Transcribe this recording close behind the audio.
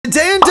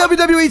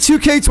WWE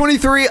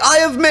 2K23, I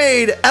have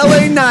made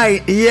LA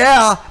Knight,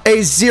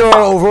 a 0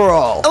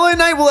 overall. LA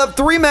Knight will have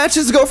 3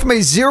 matches to go from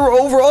a 0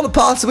 overall to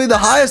possibly the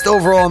highest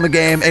overall in the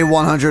game, a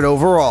 100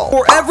 overall.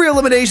 For every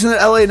elimination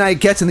that LA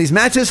Knight gets in these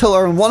matches, he'll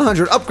earn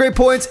 100 upgrade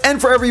points,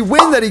 and for every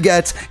win that he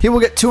gets, he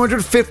will get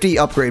 250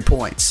 upgrade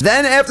points.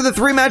 Then, after the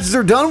 3 matches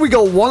are done, we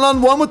go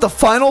one-on-one with the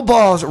final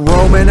boss,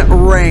 Roman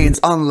Reigns,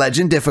 on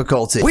Legend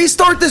difficulty. We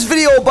start this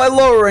video by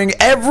lowering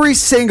every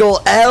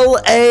single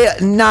LA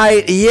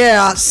Knight,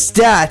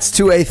 stats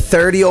to a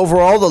 30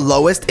 overall, the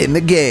lowest in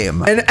the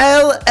game. And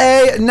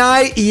LA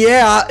Knight,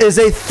 is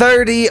a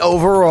 30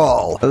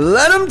 overall.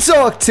 Let him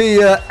talk to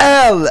you,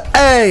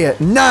 LA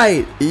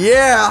Knight,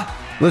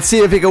 Let's see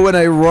if he can win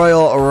a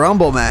Royal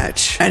Rumble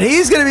match. And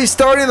he's going to be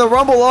starting the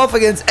Rumble off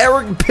against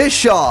Eric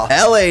Bischoff.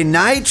 LA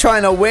Knight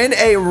trying to win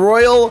a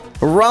Royal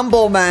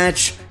Rumble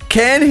match.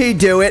 Can he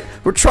do it?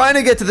 We're trying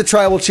to get to the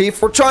Tribal Chief.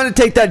 We're trying to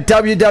take that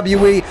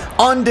WWE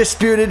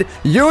Undisputed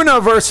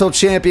Universal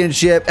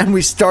Championship. And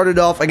we started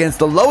off against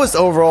the lowest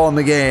overall in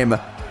the game.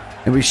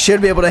 And we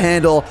should be able to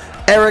handle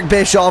Eric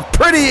Bischoff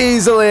pretty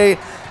easily.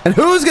 And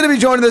who's going to be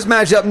joining this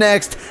match up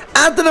next?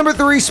 At the number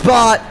 3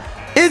 spot,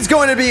 it's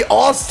going to be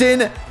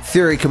Austin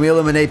Theory. Can we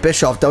eliminate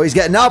Bischoff, though? He's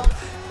getting up.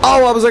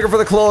 Oh, I was looking for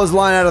the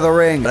clothesline out of the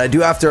ring. But I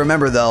do have to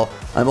remember, though,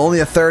 I'm only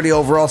a 30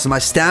 overall, so my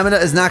stamina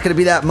is not going to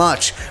be that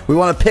much. We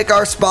want to pick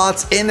our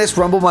spots in this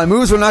Rumble. My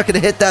moves are not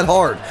going to hit that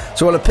hard.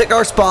 So we want to pick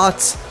our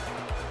spots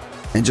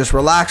and just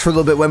relax for a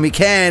little bit when we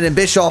can. And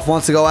Bischoff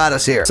wants to go at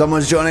us here.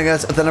 Someone's joining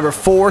us at the number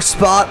 4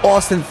 spot.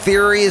 Austin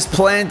Theory is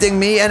planting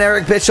me and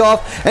Eric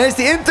Bischoff. And it's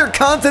the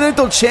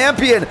Intercontinental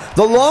Champion,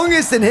 the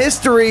longest in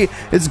history.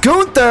 It's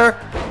Gunther.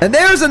 And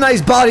there's a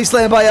nice body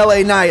slam by LA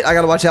Knight. I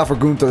got to watch out for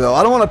Gunther, though.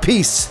 I don't want a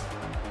piece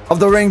of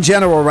the ring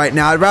general right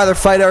now. I'd rather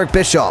fight Eric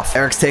Bischoff.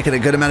 Eric's taking a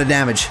good amount of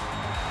damage.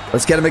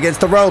 Let's get him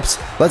against the ropes.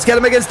 Let's get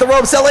him against the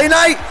ropes. LA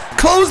Knight,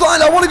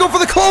 clothesline. I want to go for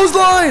the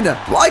clothesline.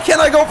 Why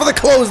can't I go for the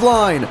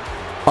clothesline?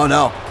 Oh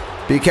no,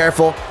 be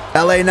careful.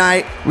 LA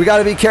Knight, we got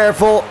to be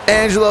careful.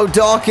 Angelo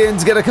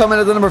Dawkins gonna come in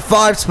at the number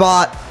 5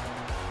 spot.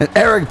 And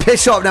Eric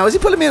Bischoff now, is he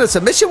putting me in a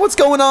submission? What's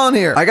going on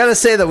here? I gotta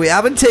say that we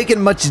haven't taken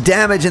much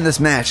damage in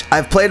this match.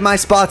 I've played my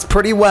spots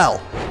pretty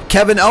well.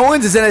 Kevin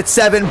Owens is in at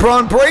 7.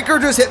 Braun Breaker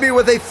just hit me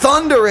with a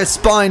thunderous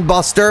spine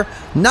buster.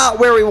 Not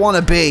where we want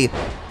to be,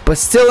 but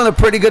still in a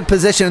pretty good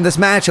position in this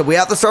matchup. We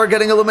have to start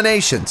getting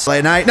eliminations.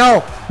 LA Knight,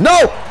 no,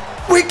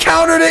 we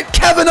countered it.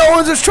 Kevin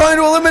Owens is trying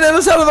to eliminate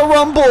us out of the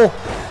Rumble.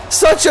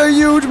 Such a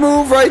huge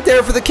move right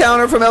there for the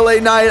counter from LA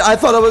Knight. I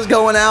thought I was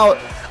going out.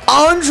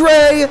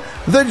 Andre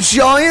the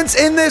Giant's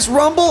in this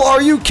Rumble?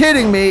 Are you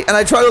kidding me? And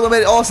I try to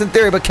eliminate Austin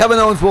Theory, but Kevin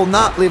Owens will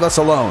not leave us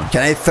alone.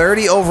 Can a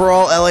 30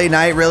 overall LA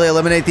Knight really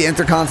eliminate the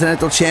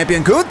Intercontinental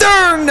Champion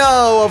Gunther?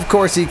 No, of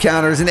course he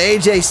counters. And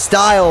AJ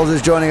Styles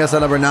is joining us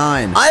at number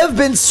 9. I have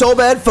been so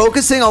bad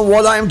focusing on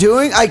what I'm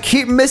doing, I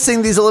keep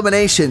missing these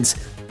eliminations.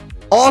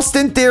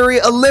 Austin Theory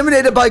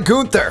eliminated by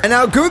Gunther. And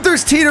now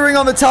Gunther's teetering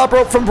on the top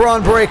rope from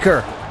Braun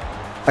Breaker.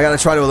 I gotta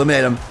try to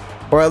eliminate him,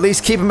 or at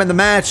least keep him in the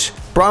match.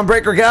 Braun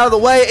Breaker, get out of the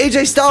way.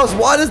 AJ Styles,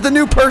 why does the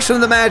new person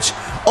in the match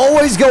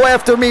always go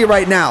after me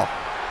right now?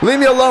 Leave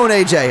me alone,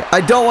 AJ. I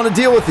don't want to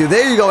deal with you.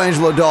 There you go,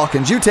 Angelo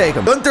Dawkins. You take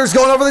him. Gunther's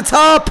going over the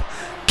top.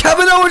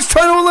 Kevin Owens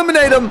trying to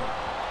eliminate him.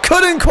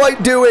 Couldn't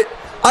quite do it.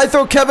 I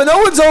throw Kevin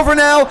Owens over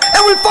now,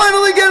 and we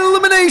finally get an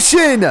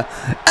elimination.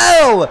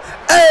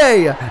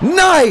 LA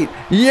Knight,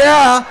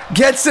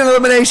 gets an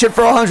elimination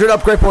for 100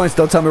 upgrade points.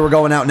 Don't tell me we're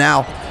going out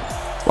now.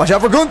 Watch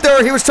out for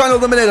Gunther. He was trying to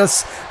eliminate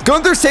us.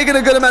 Gunther's taking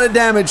a good amount of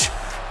damage.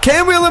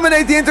 Can we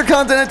eliminate the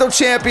Intercontinental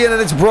Champion? And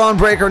it's Braun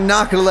Breaker.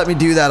 Not going to let me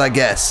do that, I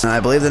guess.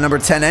 I believe the number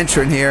 10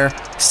 entrant here,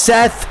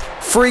 Seth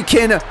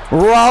freaking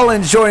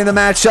Rollins, joining the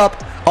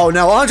matchup. Oh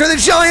no, Andre the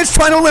Giant's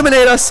trying to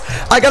eliminate us.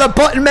 I got a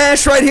button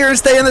mash right here and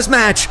stay in this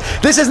match.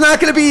 This is not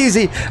going to be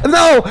easy.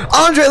 No,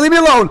 Andre, leave me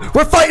alone.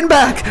 We're fighting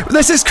back.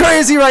 This is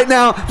crazy right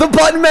now. The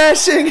button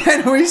mashing,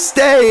 and we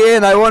stay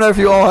in. I wonder if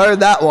you all heard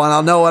that one.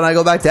 I'll know when I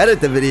go back to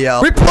edit the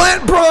video. We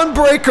plant Braun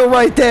Breaker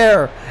right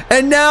there.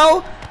 And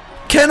now,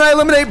 can I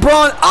eliminate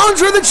Braun?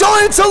 Andre the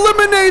Giant's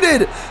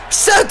eliminated.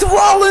 Seth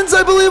Rollins,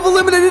 I believe,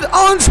 eliminated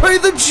Andre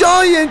the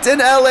Giant in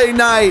LA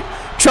Knight.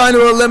 Trying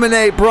to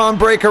eliminate Braun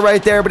Breaker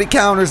right there, but he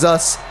counters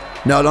us.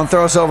 No, don't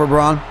throw us over,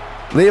 Braun.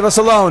 Leave us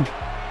alone.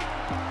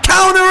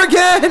 Counter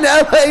again!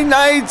 LA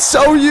Knight,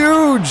 so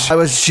huge. I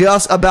was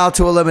just about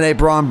to eliminate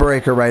Braun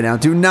Breaker right now.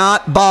 Do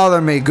not bother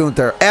me,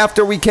 Gunther,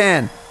 after we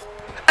can.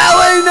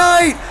 LA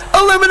Knight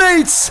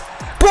eliminates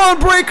Braun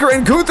Breaker,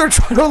 and Gunther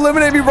trying to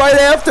eliminate me right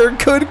after.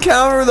 Good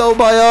counter, though,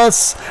 by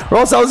us, or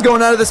else I was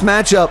going out of this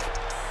matchup.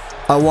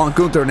 I want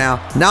Gunther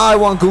now. Now I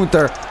want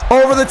Gunther.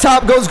 Over the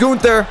top goes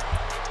Gunther.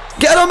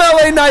 Get him,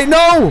 LA Knight.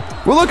 No,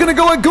 we're looking to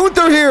go at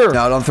Gunther here.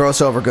 No, don't throw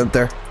us over,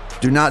 Gunther.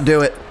 Do not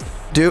do it.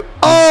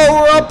 Oh,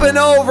 we're up and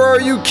over.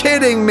 Are you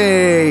kidding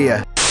me?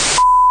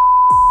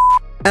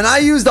 And I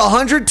used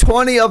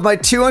 120 of my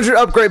 200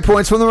 upgrade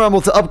points from the Rumble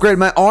to upgrade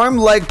my arm,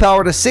 leg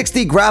power to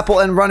 60, grapple,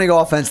 and running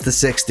offense to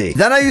 60.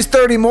 Then I used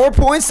 30 more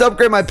points to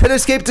upgrade my pit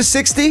escape to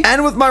 60.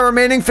 And with my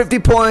remaining 50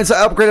 points,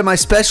 I upgraded my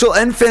special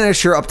and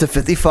finisher up to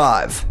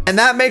 55. And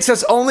that makes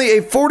us only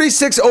a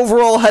 46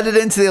 overall headed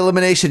into the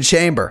Elimination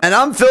Chamber. And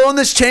I'm filling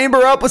this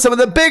chamber up with some of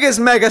the biggest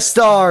mega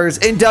stars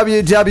in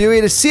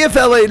WWE to see if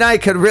LA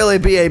Knight could really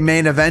be a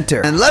main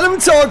eventer. And let him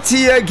talk to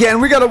you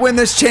again. We got to win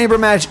this chamber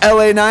match,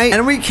 LA Knight.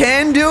 And we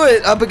can do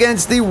it up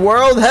against the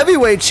World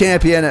Heavyweight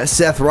Champion,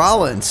 Seth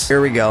Rollins. Here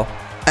we go.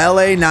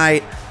 LA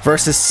Knight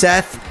versus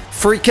Seth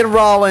freaking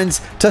Rollins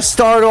to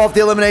start off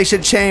the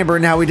Elimination Chamber.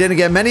 Now, we didn't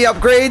get many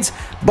upgrades,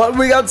 but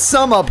we got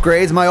some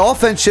upgrades. My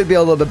offense should be a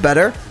little bit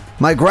better.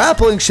 My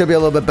grappling should be a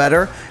little bit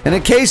better. And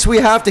in case we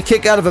have to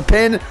kick out of a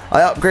pin, I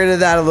upgraded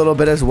that a little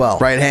bit as well.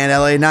 Right hand,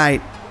 LA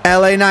Knight.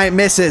 LA Knight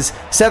misses.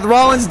 Seth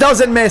Rollins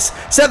doesn't miss.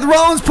 Seth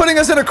Rollins putting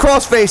us in a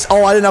crossface.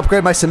 Oh, I didn't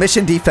upgrade my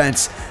submission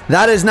defense.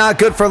 That is not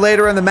good for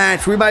later in the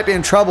match. We might be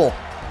in trouble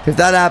if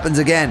that happens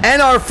again.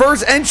 And our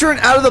first entrant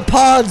out of the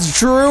pods,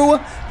 Drew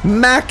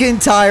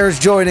McIntyre's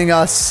joining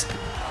us.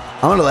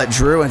 I'm going to let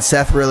Drew and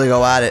Seth really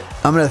go at it.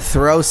 I'm going to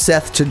throw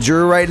Seth to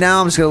Drew right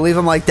now. I'm just going to leave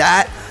him like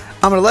that.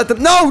 I'm going to let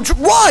them... No,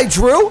 why,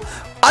 Drew?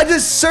 I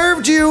just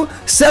served you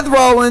Seth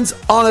Rollins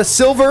on a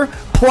silver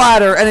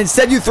platter, and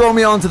instead you throw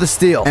me onto the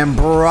steel. And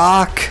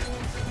Brock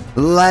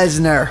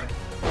Lesnar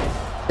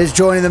is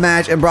joining the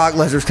match, and Brock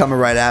Lesnar's coming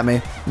right at me.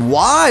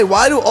 Why?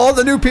 Why do all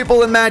the new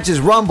people in matches,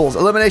 Rumbles,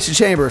 Elimination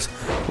Chambers,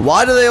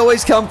 why do they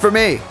always come for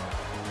me?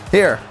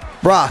 Here,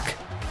 Brock,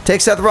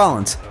 take Seth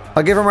Rollins.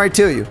 I'll give him right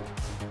to you.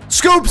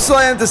 Scoop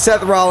slam to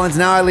Seth Rollins.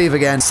 Now I leave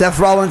again. Seth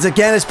Rollins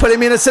again is putting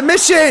me in a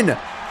submission.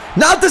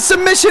 Not the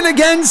submission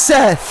again,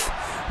 Seth.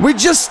 We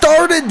just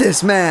started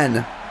this,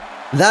 man.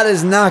 That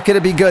is not going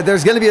to be good.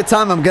 There's going to be a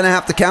time I'm going to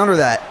have to counter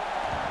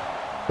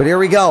that. But here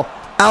we go.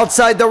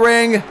 Outside the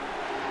ring.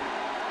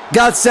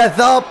 Got Seth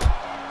up.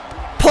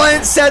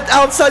 Plant Seth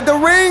outside the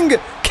ring.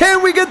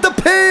 Can we get the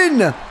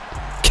pin?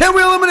 Can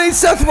we eliminate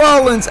Seth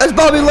Rollins as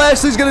Bobby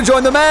Lashley's going to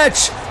join the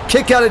match?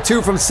 Kick out at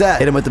 2 from Seth.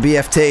 Hit him with the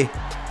BFT.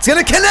 It's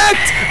going to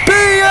connect.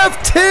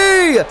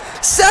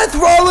 BFT. Seth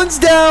Rollins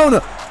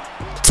down.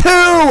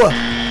 2.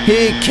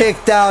 He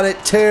kicked out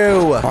at 2.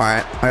 All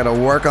right, I gotta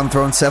work on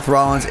throwing Seth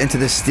Rollins into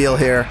the steel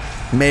here.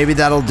 Maybe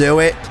that'll do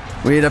it.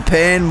 We need a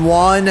pin.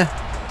 1,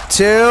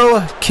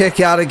 2. Kick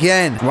out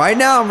again. Right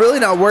now, I'm really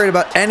not worried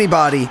about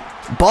anybody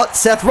but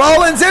Seth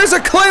Rollins. There's a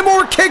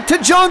Claymore kick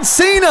to John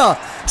Cena.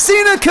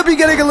 Cena could be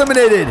getting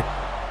eliminated.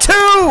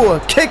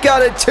 2. Kick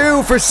out at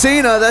 2 for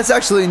Cena. That's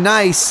actually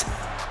nice,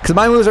 because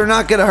my moves are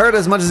not gonna hurt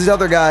as much as these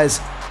other guys.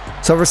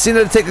 So for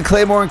Cena to take a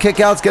Claymore and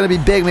kick out, it's going to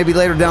be big, maybe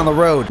later down the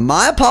road.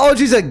 My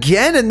apologies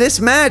again in this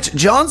match.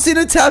 John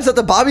Cena taps out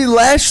to Bobby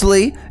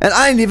Lashley, and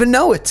I didn't even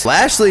know it.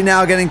 Lashley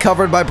now getting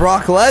covered by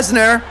Brock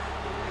Lesnar.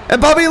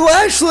 And Bobby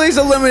Lashley's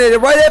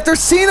eliminated right after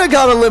Cena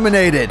got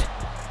eliminated.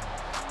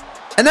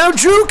 And now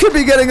Drew could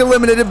be getting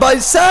eliminated by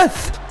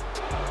Seth.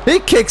 He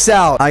kicks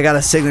out. I got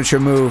a signature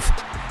move.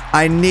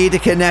 I need to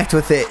connect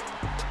with it.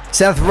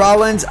 Seth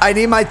Rollins, I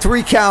need my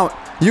 3 count.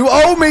 You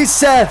owe me,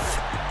 Seth.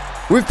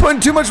 We've put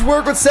in too much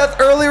work with Seth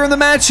earlier in the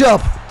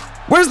matchup.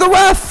 Where's the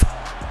ref?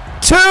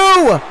 2.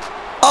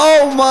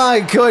 Oh my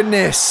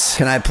goodness.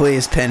 Can I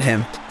please pin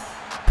him?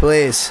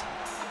 Please.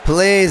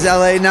 Please,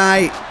 LA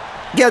Knight.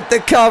 Get the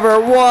cover.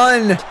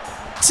 1,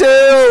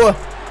 2.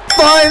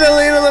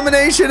 Finally an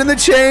elimination in the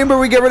chamber.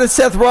 We get rid of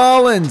Seth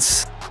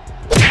Rollins.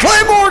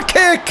 Claymore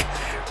kick.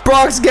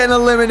 Brock's getting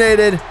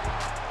eliminated.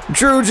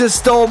 Drew just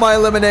stole my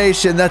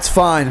elimination. That's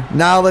fine.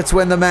 Now let's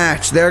win the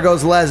match. There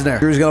goes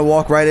Lesnar. Drew's going to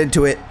walk right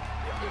into it.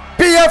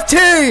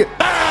 BFT!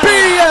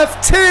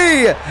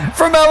 BFT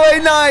from LA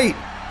Knight.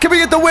 Can we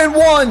get the win?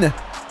 1,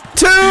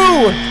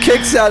 2.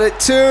 Kicks out at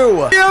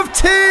 2.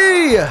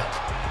 BFT!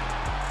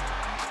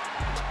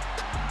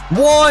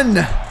 1,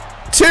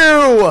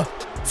 2,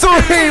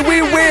 3.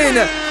 We win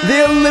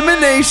the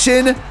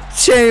Elimination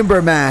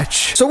Chamber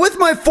match. So with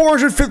my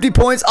 450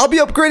 points, I'll be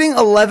upgrading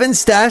 11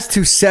 stats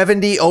to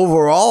 70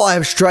 overall. I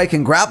have strike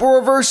and grapple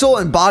reversal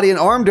and body and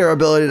arm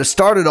durability to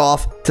start it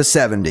off to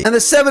 70. And the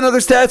 7 other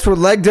stats were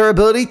leg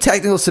durability,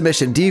 technical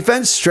submission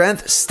defense,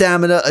 strength,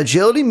 stamina,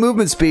 agility,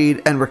 movement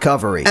speed, and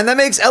recovery. And that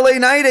makes LA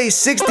Knight a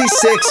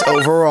 66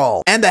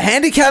 overall. And the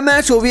handicap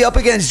match will be up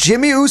against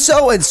Jimmy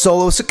Uso and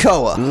Solo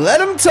Sikoa.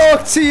 Let him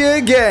talk to you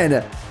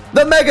again.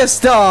 The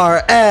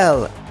megastar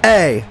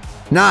LA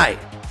Knight.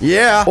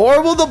 Yeah.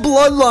 Or will the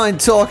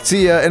Bloodline talk to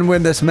you and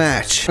win this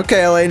match?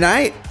 Okay, LA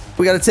Knight.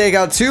 We got to take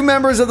out 2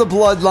 members of the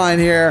Bloodline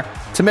here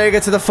to make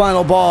it to the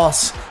final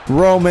boss,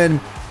 Roman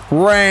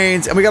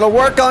Reigns. And we got to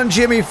work on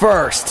Jimmy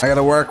first. I got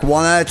to work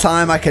one at a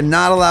time. I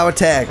cannot allow a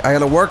tag. I got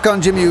to work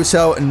on Jimmy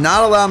Uso and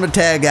not allow him to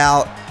tag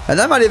out. And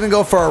I might even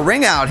go for a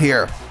ring out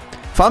here.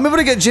 If I'm able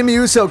to get Jimmy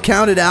Uso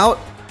counted out,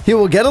 he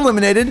will get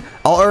eliminated.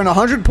 I'll earn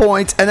 100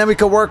 points, and then we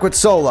can work with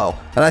Solo.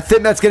 And I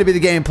think that's going to be the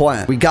game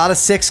plan. We got a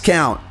 6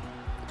 count.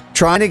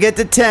 Trying to get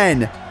to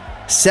 10.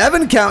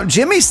 7 count.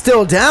 Jimmy's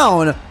still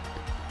down.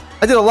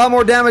 I did a lot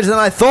more damage than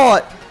I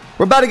thought.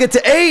 We're about to get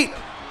to 8.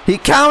 He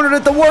countered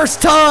at the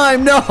worst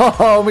time.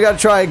 No, we got to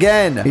try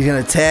again. He's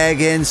going to tag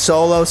in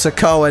Solo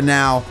Sikoa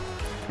now.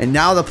 And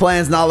now the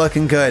plan's not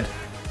looking good.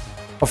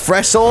 A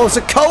fresh Solo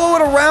Sikoa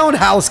with a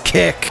roundhouse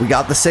kick. We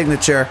got the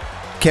signature.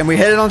 Can we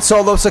hit it on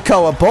Solo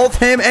Sikoa? Both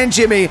him and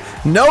Jimmy.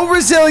 No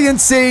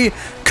resiliency.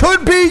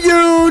 Could be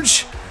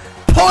huge.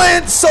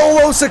 Plant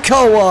Solo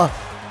Sikoa.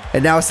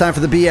 And now it's time for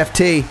the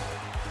BFT.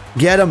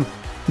 Get him.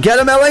 Get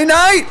him, LA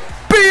Knight.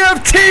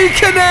 BFT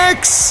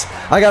connects.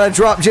 I got to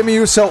drop Jimmy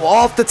Uso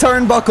off the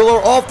turnbuckle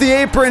or off the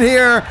apron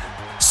here.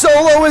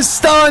 Solo is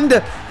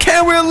stunned.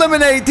 Can we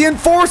eliminate the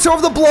enforcer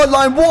of the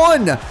bloodline?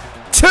 1,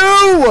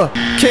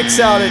 2. Kicks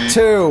out at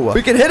 2.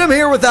 We can hit him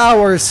here with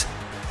ours.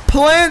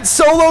 Plant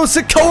Solo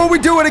Sikoa. We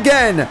do it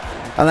again.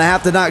 And I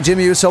have to knock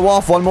Jimmy Uso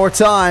off one more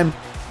time.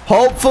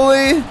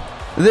 Hopefully,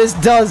 this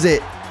does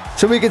it.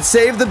 So we can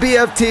save the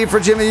BFT for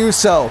Jimmy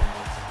Uso.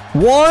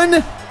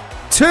 1,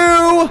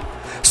 2.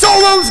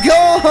 Solo's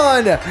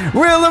gone.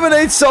 We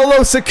eliminate Solo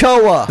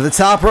Sikoa. To the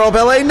top rope,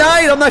 LA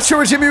Knight. I'm not sure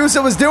what Jimmy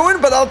Uso was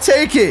doing, but I'll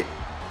take it.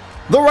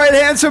 The right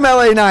hands from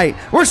LA Knight.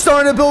 We're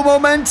starting to build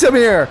momentum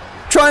here.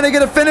 Trying to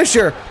get a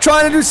finisher.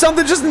 Trying to do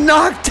something. Just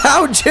knocked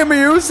out Jimmy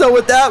Uso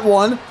with that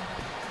one.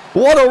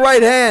 What a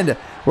right hand.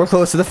 We're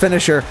close to the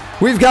finisher.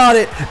 We've got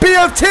it.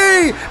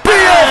 BFT!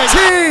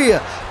 BFT!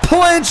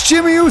 Plants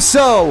Jimmy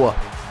Uso.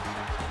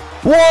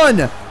 1,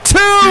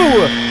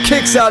 2.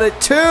 Kicks out at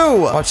 2.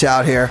 Watch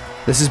out here.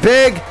 This is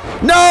big.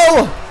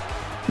 No!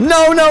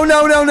 No, no,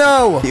 no, no,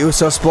 no. The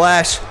Uso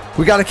splash.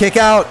 We got to kick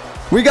out.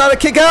 We got to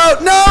kick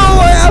out. No!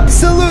 I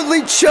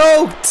absolutely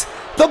choked.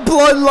 The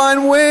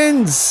bloodline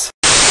wins.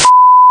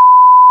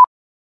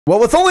 Well,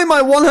 with only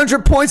my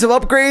 100 points of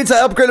upgrades,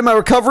 I upgraded my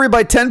recovery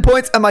by 10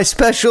 points and my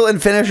special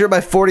and finisher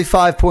by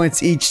 45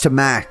 points each to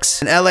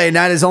max. And LA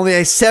Knight is only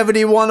a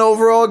 71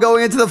 overall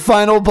going into the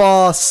final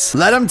boss.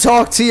 Let him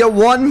talk to you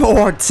one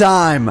more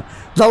time.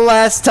 The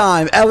last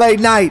time, LA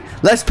Knight,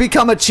 let's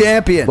become a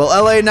champion.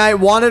 Well, LA Knight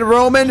wanted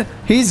Roman.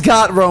 He's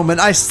got Roman.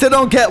 I still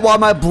don't get why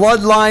my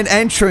bloodline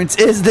entrance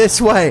is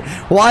this way.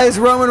 Why is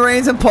Roman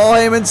Reigns and Paul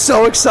Heyman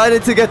so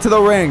excited to get to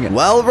the ring?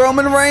 Well,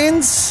 Roman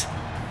Reigns,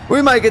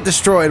 we might get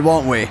destroyed,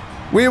 won't we?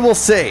 We will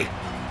see.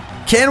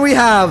 Can we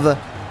have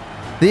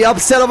the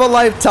upset of a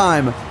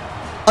lifetime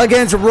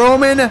against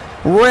Roman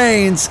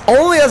Reigns,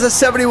 only as a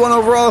 71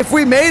 overall? If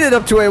we made it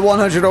up to a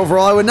 100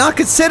 overall, I would not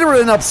consider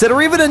it an upset,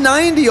 or even a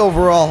 90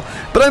 overall.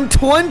 But I'm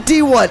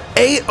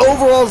 8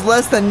 overalls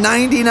less than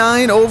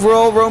 99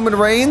 overall Roman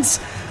Reigns.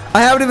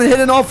 I haven't even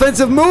hit an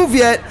offensive move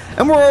yet,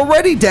 and we're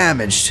already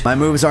damaged. My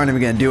moves aren't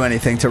even going to do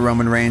anything to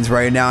Roman Reigns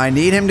right now. I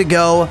need him to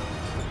go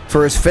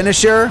for his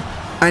finisher.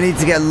 I need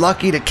to get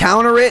lucky to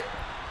counter it.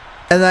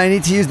 And then I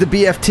need to use the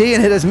BFT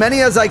and hit as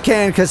many as I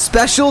can, because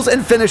specials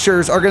and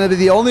finishers are going to be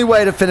the only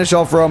way to finish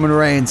off Roman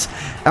Reigns.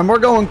 And we're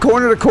going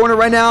corner to corner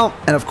right now.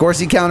 And of course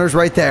he counters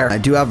right there. I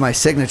do have my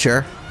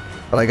signature,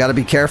 but I got to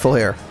be careful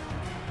here.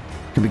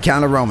 Can we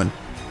counter Roman?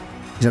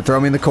 He's going to throw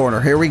me in the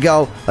corner. Here we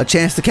go. A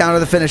chance to counter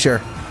the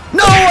finisher.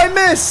 No, I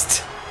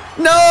missed.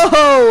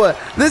 No,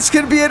 this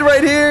could be it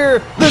right here.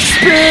 The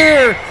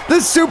spear,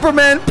 the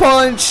Superman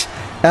punch.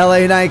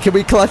 LA Knight, can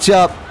we clutch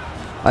up?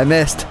 I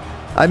missed.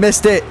 I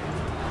missed it.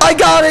 I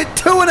got it.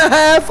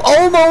 2.5,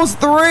 almost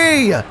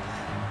 3.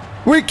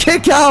 We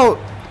kick out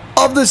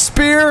of the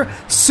spear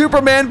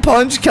Superman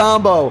punch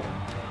combo.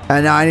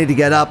 And now I need to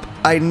get up.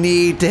 I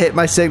need to hit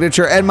my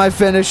signature and my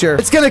finisher.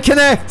 It's going to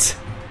connect.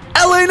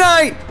 LA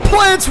Knight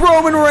plants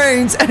Roman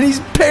Reigns, and he's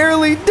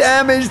barely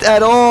damaged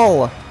at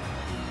all.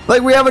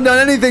 Like we haven't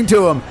done anything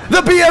to him.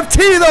 The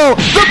BFT, though.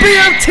 The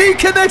BFT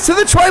connects to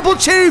the Tribal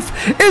Chief.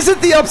 Is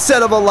it the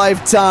upset of a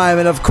lifetime?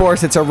 And of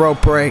course, it's a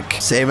rope break.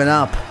 Saving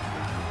up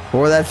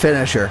for that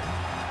finisher,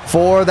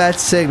 for that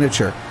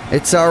signature.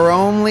 It's our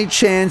only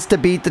chance to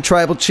beat the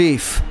Tribal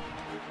Chief.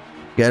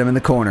 Get him in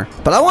the corner.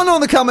 But I want to know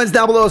in the comments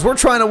down below, as we're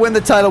trying to win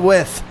the title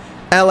with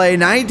LA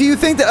Knight, do you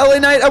think that LA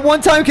Knight at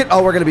one time can...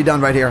 Oh, we're going to be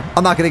done right here.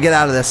 I'm not going to get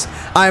out of this.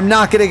 I'm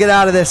not going to get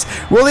out of this.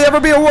 Will he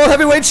ever be a World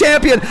Heavyweight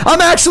Champion?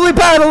 I'm actually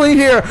battling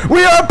here.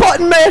 We are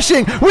button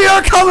mashing. We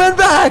are coming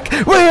back.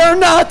 We are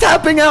not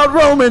tapping out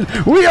Roman.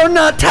 We are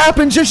not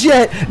tapping just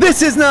yet.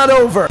 This is not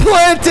over.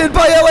 Planted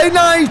by LA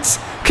Knight.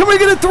 Can we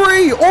get a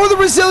 3 or the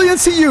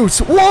resiliency use?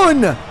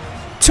 1,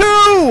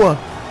 2.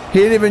 He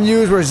didn't even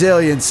use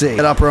resiliency.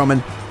 Get up,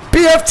 Roman.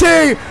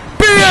 BFT.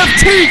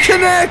 BFT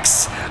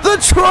connects. The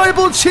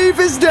Tribal Chief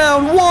is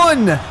down.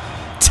 1,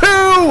 2.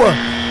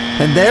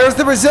 And there's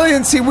the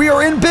resiliency. We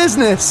are in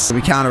business.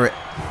 We counter it.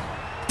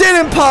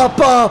 Didn't pop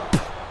up.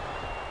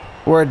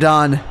 We're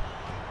done.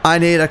 I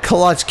need a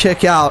clutch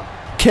kick out.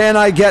 Can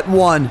I get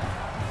one?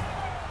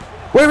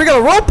 Wait, we got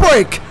a rope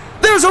break.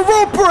 There's a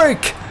rope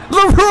break.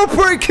 The rope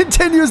break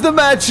continues the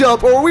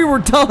matchup, or we were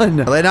done.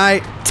 LA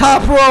Knight,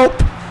 top rope.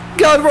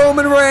 Got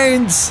Roman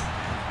Reigns.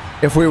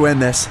 If we win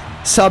this,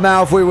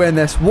 somehow if we win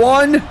this.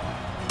 1,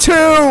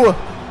 2.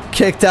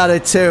 Kicked out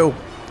at 2.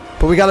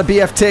 But we got a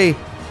BFT.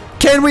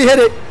 Can we hit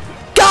it?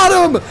 Got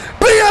him!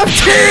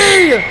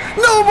 BFT!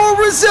 No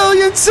more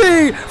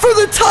resiliency for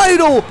the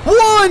title.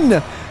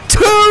 1,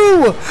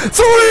 2,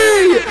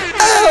 3,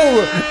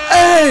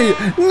 LA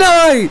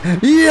Knight,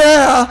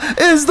 yeah,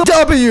 is the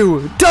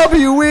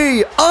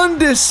WWE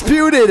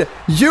Undisputed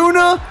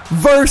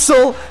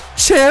Universal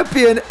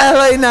Champion.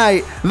 LA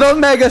Knight, the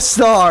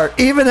megastar,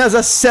 even has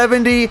a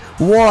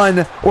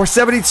 71 or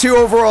 72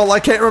 overall, I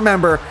can't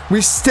remember.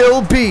 We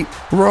still beat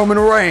Roman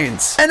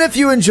Reigns. And if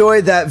you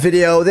enjoyed that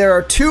video, there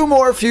are 2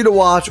 more for you to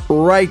watch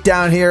right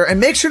down here.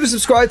 And make sure to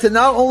subscribe to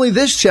not only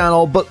this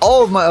channel, but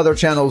all of my other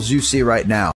channels you see right now.